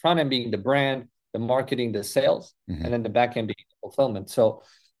 right? Front end being the brand, the marketing, the sales, and then the back end being fulfillment. So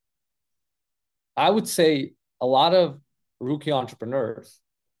I would say a lot of rookie entrepreneurs,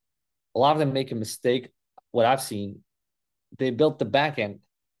 a lot of them make a mistake. What I've seen, they built the back end,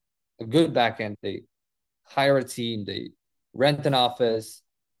 a good back end. They hire a team, they rent an office,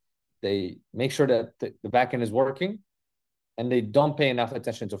 they make sure that the back end is working, and they don't pay enough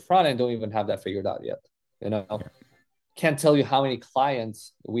attention to front end, don't even have that figured out yet. You know, can't tell you how many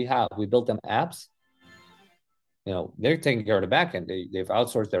clients we have. We built them apps. You know, they're taking care of the back end. They've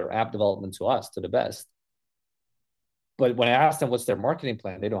outsourced their app development to us, to the best. But when I ask them what's their marketing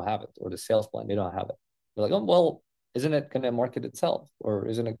plan, they don't have it, or the sales plan, they don't have it. They're like, oh, well, isn't it going to market itself, or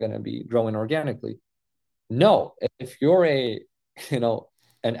isn't it going to be growing organically? No, if you're you know,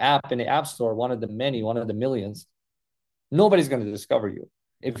 an app in the app store, one of the many, one of the millions, nobody's going to discover you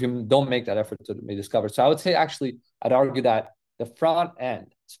if you don't make that effort to be discovered. So I would say, actually, I'd argue that the front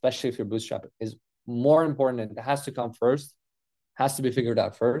end, especially if you're bootstrapping, is more important, and it has to come first, has to be figured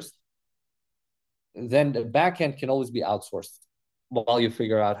out first. Then the back end can always be outsourced while you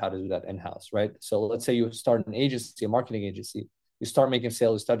figure out how to do that in-house, right? So let's say you start an agency, a marketing agency, you start making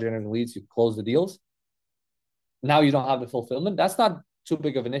sales, you start generating leads, you close the deals. Now you don't have the fulfillment. That's not too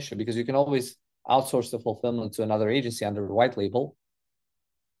big of an issue, because you can always outsource the fulfillment to another agency under a white label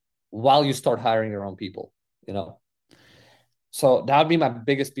while you start hiring your own people, you know? So that would be my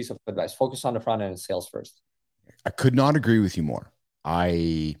biggest piece of advice. Focus on the front end and sales first. I could not agree with you more.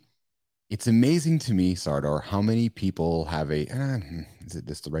 It's amazing to me, Sardor, how many people have is it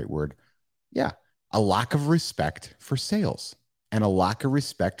just the right word? Yeah. A lack of respect for sales, and a lack of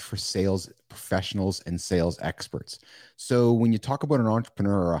respect for sales professionals and sales experts. So when you talk about an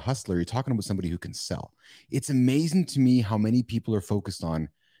entrepreneur or a hustler, you're talking about somebody who can sell. It's amazing to me how many people are focused on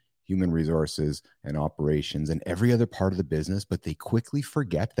human resources and operations and every other part of the business, but they quickly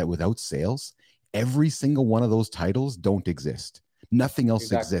forget that without sales, every single one of those titles don't exist. Nothing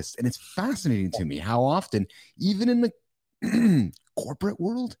else exists. And it's fascinating to me how often, even in the corporate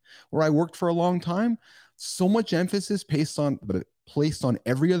world where I worked for a long time, so much emphasis placed on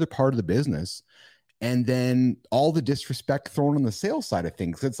every other part of the business, and then all the disrespect thrown on the sales side of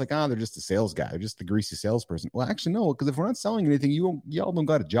things. It's like, they're just a sales guy. They're just the greasy salesperson. Well, actually, no, because if we're not selling anything, y'all don't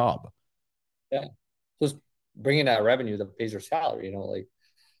got a job. Yeah. Just bringing that revenue that pays your salary, you know, like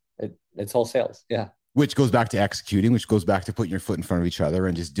it's all sales. Yeah. which goes back to executing, which goes back to putting your foot in front of each other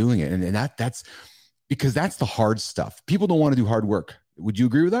and just doing it. And that's because that's the hard stuff. People don't want to do hard work. Would you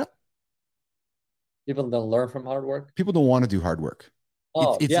agree with that? People don't learn from hard work. People don't want to do hard work.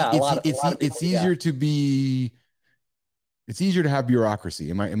 Oh yeah, a lot of people. It's Yeah, easier to be. It's easier to have bureaucracy.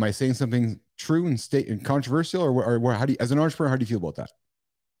 Am I saying something true and state and controversial, or how do you, as an entrepreneur, how do you feel about that?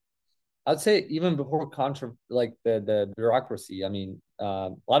 I'd say even before like the bureaucracy. I mean, a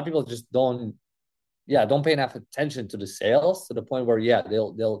lot of people just don't, yeah, don't pay enough attention to the sales to the point where, yeah,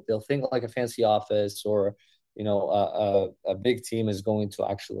 they'll think like a fancy office, or a big team is going to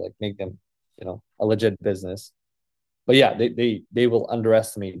actually like make them, a legit business. But yeah, they will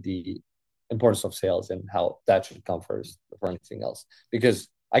underestimate the importance of sales and how that should come first before anything else. Because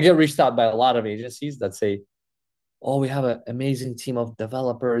I get reached out by a lot of agencies that say, "Oh, we have an amazing team of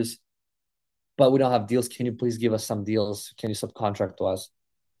developers, but we don't have deals. Can you please give us some deals? Can you subcontract to us?"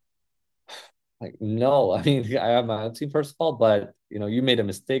 Like, no, I mean, I have my own team first of all, but you made a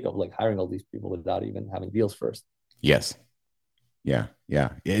mistake of like hiring all these people without even having deals first. Yes.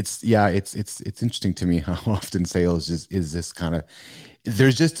 It's interesting to me how often sales is this kind of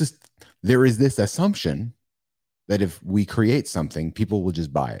there's just this there is this assumption that if we create something, people will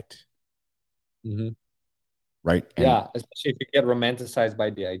just buy it. Mm-hmm. Right. Yeah, especially if you get romanticized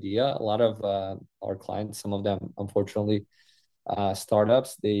by the idea. A lot of our clients, some of them, unfortunately,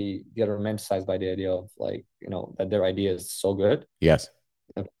 startups, they get romanticized by the idea of like, that their idea is so good. Yes.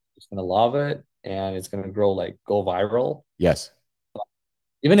 It's going to love it and it's going to go viral. Yes.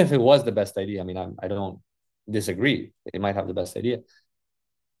 Even if it was the best idea, I mean, I don't disagree. They might have the best idea.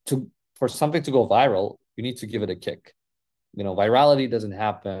 For something to go viral, you need to give it a kick. Virality doesn't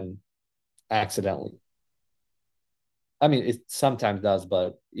happen accidentally. I mean, it sometimes does,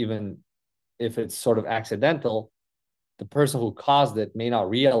 but even if it's sort of accidental, the person who caused it may not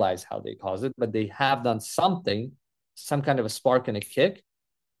realize how they caused it, but they have done something, some kind of a spark and a kick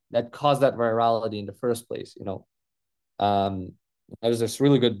that caused that virality in the first place. There's this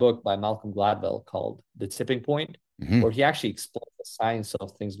really good book by Malcolm Gladwell called The Tipping Point, mm-hmm. where he actually explains the science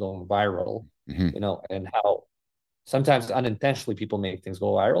of things going viral, mm-hmm. And how sometimes unintentionally people make things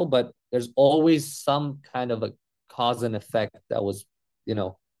go viral, but there's always some kind of a cause and effect that was,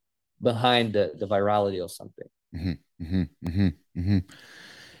 behind the virality of something. Mm-hmm. Mm-hmm. Mm-hmm. Mm-hmm.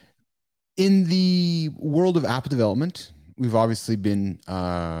 In the world of app development, we've obviously been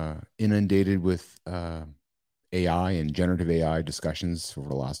inundated with AI and generative AI discussions over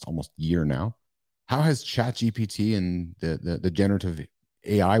the last almost year now. How has ChatGPT and the generative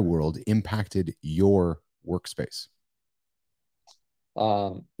AI world impacted your workspace?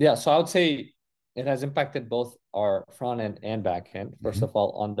 Yeah, so I would say it has impacted both our front end and back end. First mm-hmm. of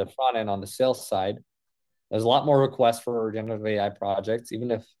all, on the front end, on the sales side, there's a lot more requests for generative AI projects,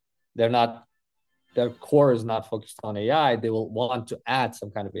 even if their core is not focused on AI, they will want to add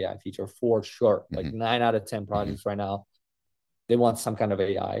some kind of AI feature for sure. Mm-hmm. Like 9 out of 10 projects mm-hmm. right now, they want some kind of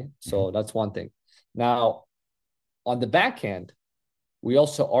AI. So mm-hmm. that's one thing. Now, on the back end, we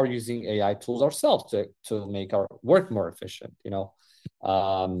also are using AI tools ourselves to make our work more efficient.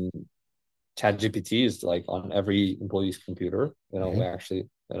 ChatGPT is like on every employee's computer. Mm-hmm. We actually,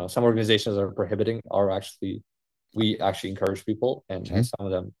 some organizations are prohibiting, we actually encourage people, and mm-hmm. some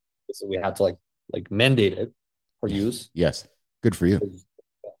of them, so we had to like mandate it for use. Yes, good for you.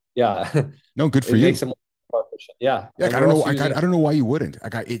 Yeah, no, good for you. Makes them more efficient. Yeah, I don't know. I don't know why you wouldn't.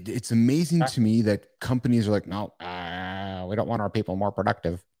 It's amazing to me that companies are like, no, we don't want our people more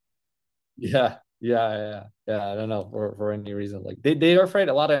productive. Yeah. I don't know for any reason. Like they are afraid.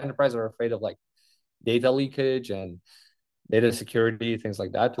 A lot of enterprises are afraid of like data leakage and data security, things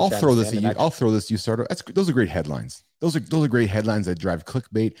like that. I'll throw this at you, Sardor. Those are great headlines. Those are great headlines that drive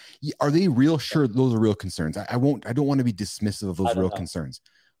clickbait. Are they real? Sure, those are real concerns. I don't want to be dismissive of those real concerns.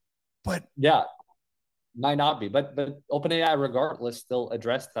 But yeah, might not be. But OpenAI, regardless, still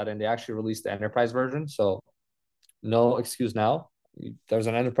addressed that, and they actually released the enterprise version. So no excuse now. There's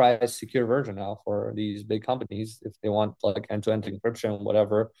an enterprise secure version now for these big companies if they want like end-to-end encryption,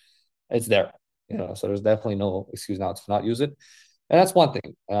 whatever. It's there. So there's definitely no excuse now to not use it. And that's one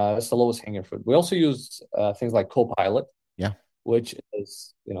thing. That's the lowest hanging fruit. We also use things like Copilot, which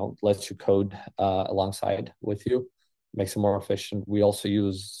is, lets you code alongside with you, makes it more efficient. We also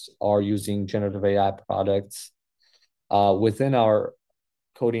are using generative AI products within our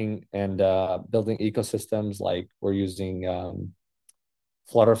coding and building ecosystems. Like we're using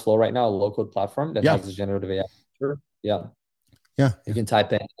Flutterflow right now, a low-code platform that has a generative AI feature. Yeah. You can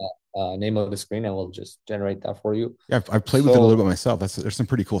type in name of the screen and we'll just generate that for you. Yeah, I've played with it a little bit myself. There's some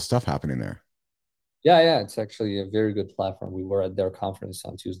pretty cool stuff happening there. Yeah, it's actually a very good platform. We were at their conference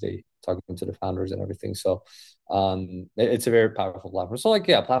on Tuesday talking to the founders and everything. So it's a very powerful platform. So like,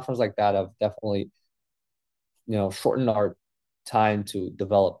 yeah, platforms like that have definitely, shortened our time to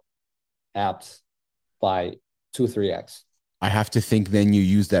develop apps by 2-3x. I have to think then you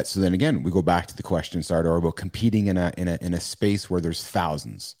use that. So then again, we go back to the question, Sardor, about competing in a space where there's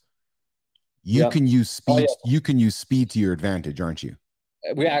thousands. You Yeah. can use Oh speed. yeah. You can use speed to your advantage, aren't you?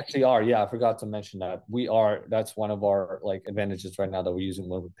 We actually are. Yeah, I forgot to mention that. We are, that's one of our like advantages right now that we're using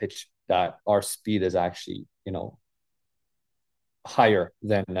when we pitch, that our speed is actually, higher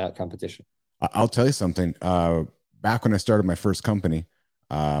than competition. I'll tell you something. Back when I started my first company,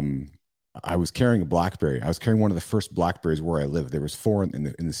 um, I was carrying a BlackBerry. I was carrying one of the first BlackBerries where I lived. There was four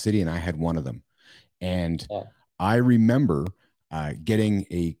in the city, and I had one of them. And Yeah. I remember getting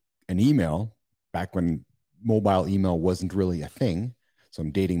an email back when mobile email wasn't really a thing. So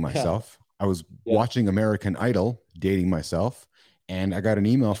I'm dating Yeah. myself. I was Yeah. watching American Idol, dating myself, and I got an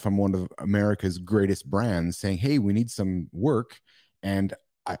email from one of America's greatest brands saying, "Hey, we need some work." And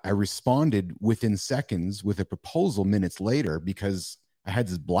I responded within seconds with a proposal minutes later because I had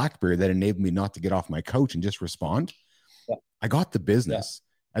this BlackBerry that enabled me not to get off my couch and just respond. Yeah. I got the Yeah. business.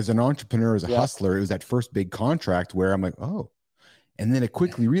 As an entrepreneur, as a Yeah. hustler, it was that first big contract where I'm like, oh. And then I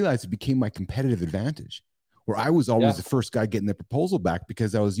quickly realized it became my competitive advantage, where I was always Yeah. the first guy getting the proposal back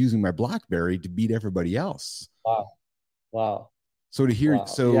because I was using my BlackBerry to beat everybody else. Wow. Wow. So to hear,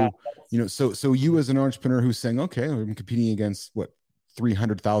 Wow. Yeah. so you as an entrepreneur who's saying, okay, I'm competing against what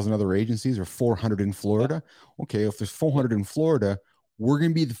 300,000 other agencies or 400 in Yeah. Florida. Okay, if there's Yeah. 400 in Florida, we're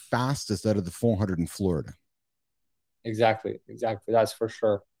going to be the fastest out of the 400 in Florida. Exactly. Exactly. That's for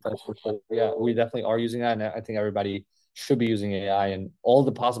sure. That's for sure. Yeah, we definitely are using that. And I think everybody should be using AI and all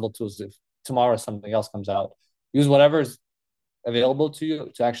the possible tools. If tomorrow something else comes out, use whatever is available to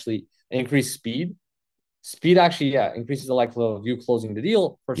you to actually increase speed. Speed actually, yeah, increases the likelihood of you closing the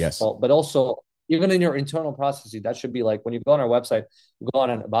deal, first of Yes, all, but also even in your internal processes, that should be like when you go on our website, you go on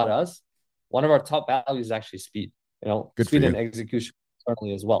and about us, one of our top values is actually speed, good for speed and you. execution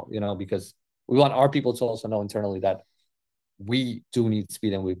internally as well, because we want our people to also know internally that we do need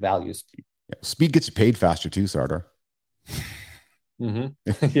speed and we value speed. Yeah. Speed gets you paid faster too, Sardar.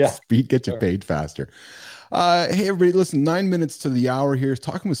 Mm-hmm. Yeah. Speed gets you Sure. paid faster. Hey, everybody, listen, 9 minutes to the hour here.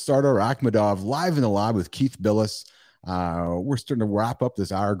 Talking with Sardor Akhmedov live in the lab with Keith Billis. We're starting to wrap up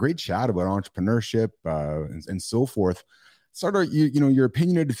this hour. Great chat about entrepreneurship and so forth. Sardor, your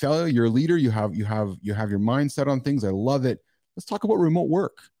opinionated fellow. You're a leader. You have your mindset on things. I love it. Let's talk about remote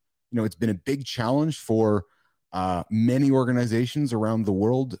work. It's been a big challenge for many organizations around the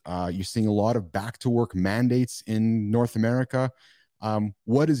world. You're seeing a lot of back to work mandates in North America.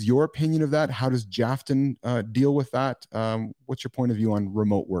 What is your opinion of that? How does Jafton deal with that? What's your point of view on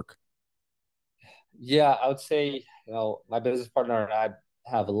remote work? Yeah, I would say, my business partner and I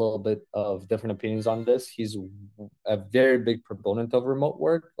have a little bit of different opinions on this. He's a very big proponent of remote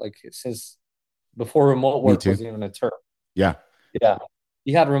work, like since before remote Me work too. was even a term. Yeah. Yeah.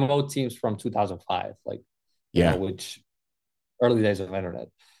 He had remote teams from 2005, like, Yeah. which early days of internet.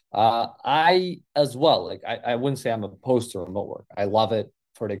 I as well, like I wouldn't say I'm opposed to remote work. I love it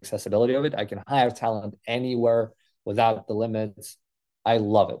for the accessibility of it. I can hire talent anywhere without the limits. I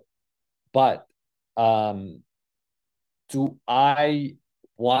love it. But um, do I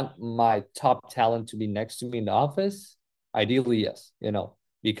want my top talent to be next to me in the office? Ideally, yes,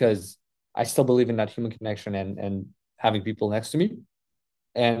 because I still believe in that human connection and having people next to me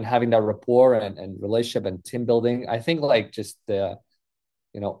and having that rapport and relationship and team building. I think like just the,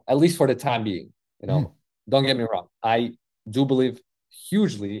 at least for the time being, Mhm. don't get me wrong. I do believe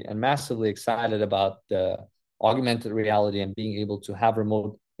hugely and massively excited about the augmented reality and being able to have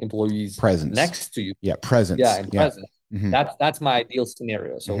remote employees Presence. next to you. Yeah. Yeah, Presence. in Yeah. presence. Hmm. That's my ideal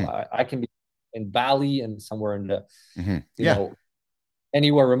scenario. So Hmm. I can be in Bali and somewhere in the, Hmm. you Yeah. know,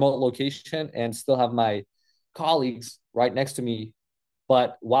 anywhere remote location and still have my colleagues right next to me.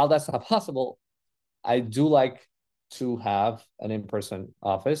 But while that's not possible, I do like to have an in-person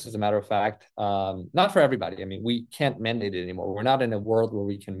office. As a matter of fact, not for everybody. I mean, we can't mandate it anymore. We're not in a world where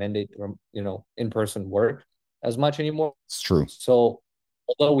we can mandate, in-person work as much anymore. It's true. So,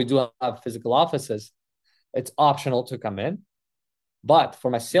 although we do have physical offices, it's optional to come in. But for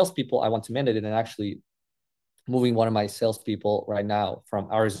my salespeople, I want to mandate it and actually moving one of my salespeople right now from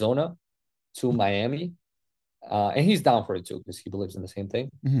Arizona to Miami. And he's down for it too because he believes in the same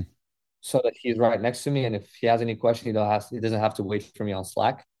thing. Hmm. So that he's right next to me. And if he has any question, he doesn't have to wait for me on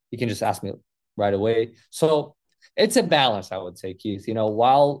Slack. He can just ask me right away. So it's a balance, I would say, Keith.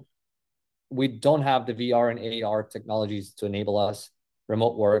 While we don't have the VR and AR technologies to enable us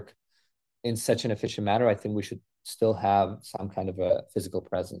remote work, in such an efficient manner, I think we should still have some kind of a physical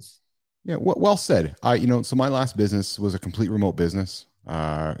presence. Yeah, well said. So my last business was a complete remote business.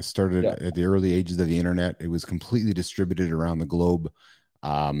 Started Yeah. at the early ages of the internet. It was completely distributed around the globe.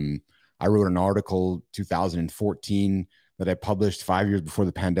 I wrote an article 2014 that I published 5 years before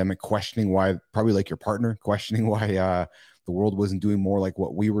the pandemic, questioning why, probably like your partner, questioning why the world wasn't doing more like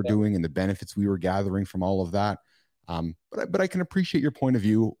what we were doing and the benefits we were gathering from all of that. But I can appreciate your point of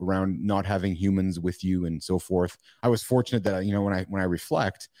view around not having humans with you and so forth. I was fortunate that when I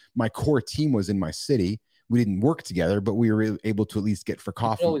reflect, my core team was in my city. We didn't work together, but we were able to at least get for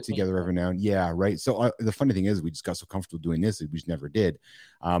coffee together every now and then. Yeah, right. So the funny thing is, we just got so comfortable doing this, we just never did.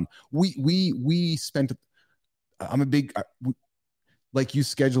 We spent. I'm a big. Like you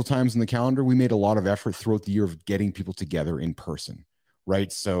schedule times in the calendar. We made a lot of effort throughout the year of getting people together in person.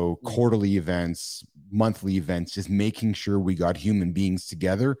 Right. So quarterly events, monthly events, just making sure we got human beings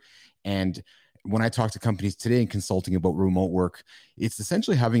together. And when I talk to companies today in consulting about remote work, it's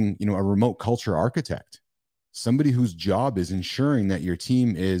essentially having, a remote culture architect, somebody whose job is ensuring that your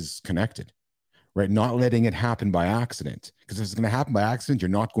team is connected, right? Not letting it happen by accident. Because if it's going to happen by accident, you're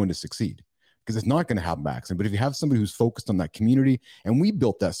not going to succeed. Because it's not going to happen by accident. But if you have somebody who's focused on that community, and we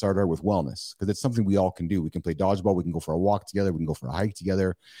built that Sardor with wellness, because it's something we all can do. We can play dodgeball, we can go for a walk together, we can go for a hike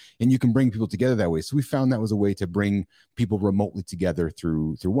together, and you can bring people together that way. So we found that was a way to bring people remotely together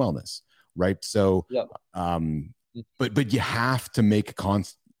through wellness, right? So, but you have to make a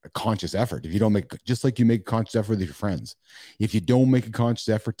conscious effort. If you don't make, just like you make a conscious effort with your friends, if you don't make a conscious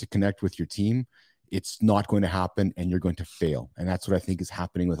effort to connect with your team, it's not going to happen and you're going to fail. And that's what I think is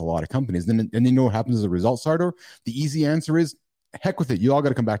happening with a lot of companies. And you know what happens as a result, Sardor? The easy answer is, heck with it. You all got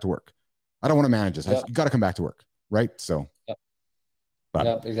to come back to work. I don't want to manage this. You got to come back to work. Right. So.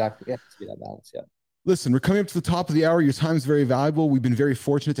 Exactly. Yeah. To be that balance. Yeah. Listen, we're coming up to the top of the hour. Your time is very valuable. We've been very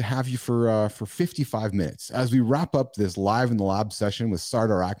fortunate to have you for 55 minutes. As we wrap up this Live in the Lab session with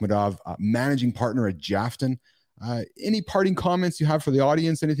Sardor Akhmedov, managing partner at Jafton, any parting comments you have for the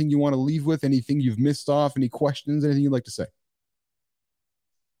audience? Anything you want to leave with? Anything you've missed off? Any questions? Anything you'd like to say?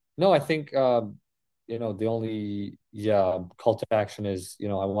 No, I think, the only, call to action is, I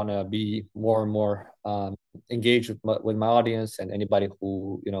want to be more and more engaged with my audience, and anybody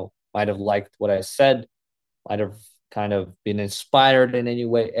who, might have liked what I said, might have kind of been inspired in any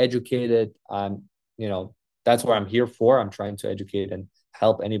way, educated. That's what I'm here for. I'm trying to educate and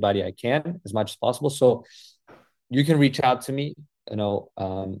help anybody I can as much as possible. So you can reach out to me,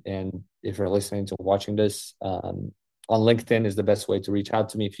 and if you're listening to watching this, on LinkedIn is the best way to reach out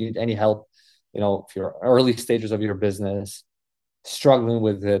to me. If you need any help, if you're early stages of your business, struggling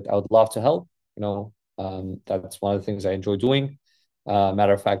with it, I would love to help. That's one of the things I enjoy doing.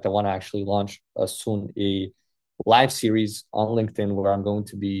 Matter of fact, I want to actually launch soon a live series on LinkedIn where I'm going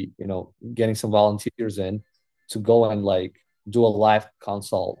to be, getting some volunteers in to go and do a live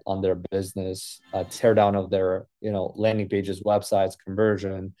consult on their business, tear down of their, landing pages, websites,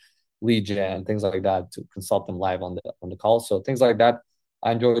 conversion, lead gen, things like that, to consult them live on the call. So things like that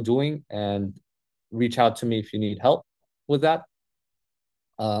I enjoy doing, and reach out to me if you need help with that.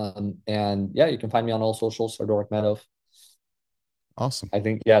 And yeah, you can find me on all socials, Sardor Akhmedov. Awesome. I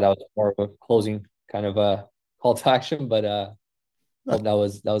think, that was more of a closing kind of a call to action, but hope that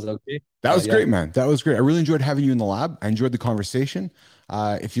was okay. That was great, man. That was great. I really enjoyed having you in the lab. I enjoyed the conversation.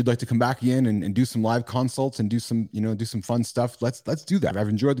 If you'd like to come back again and do some live consults and do some fun stuff, let's do that. I've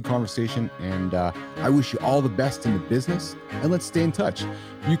enjoyed the conversation, and I wish you all the best in the business, and let's stay in touch.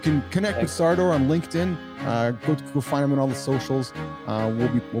 You can connect with Sardor on LinkedIn. Go find him on all the socials.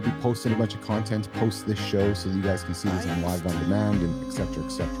 We'll be posting a bunch of content post this show so that you guys can see this on live on demand, and et cetera, et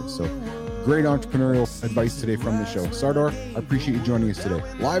cetera. So great entrepreneurial advice today from the show. Sardor, I appreciate you joining us today.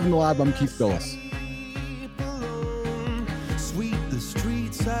 Live in the Lab, I'm Keith Billis. Sweep the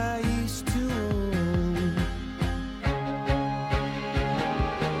streets I used to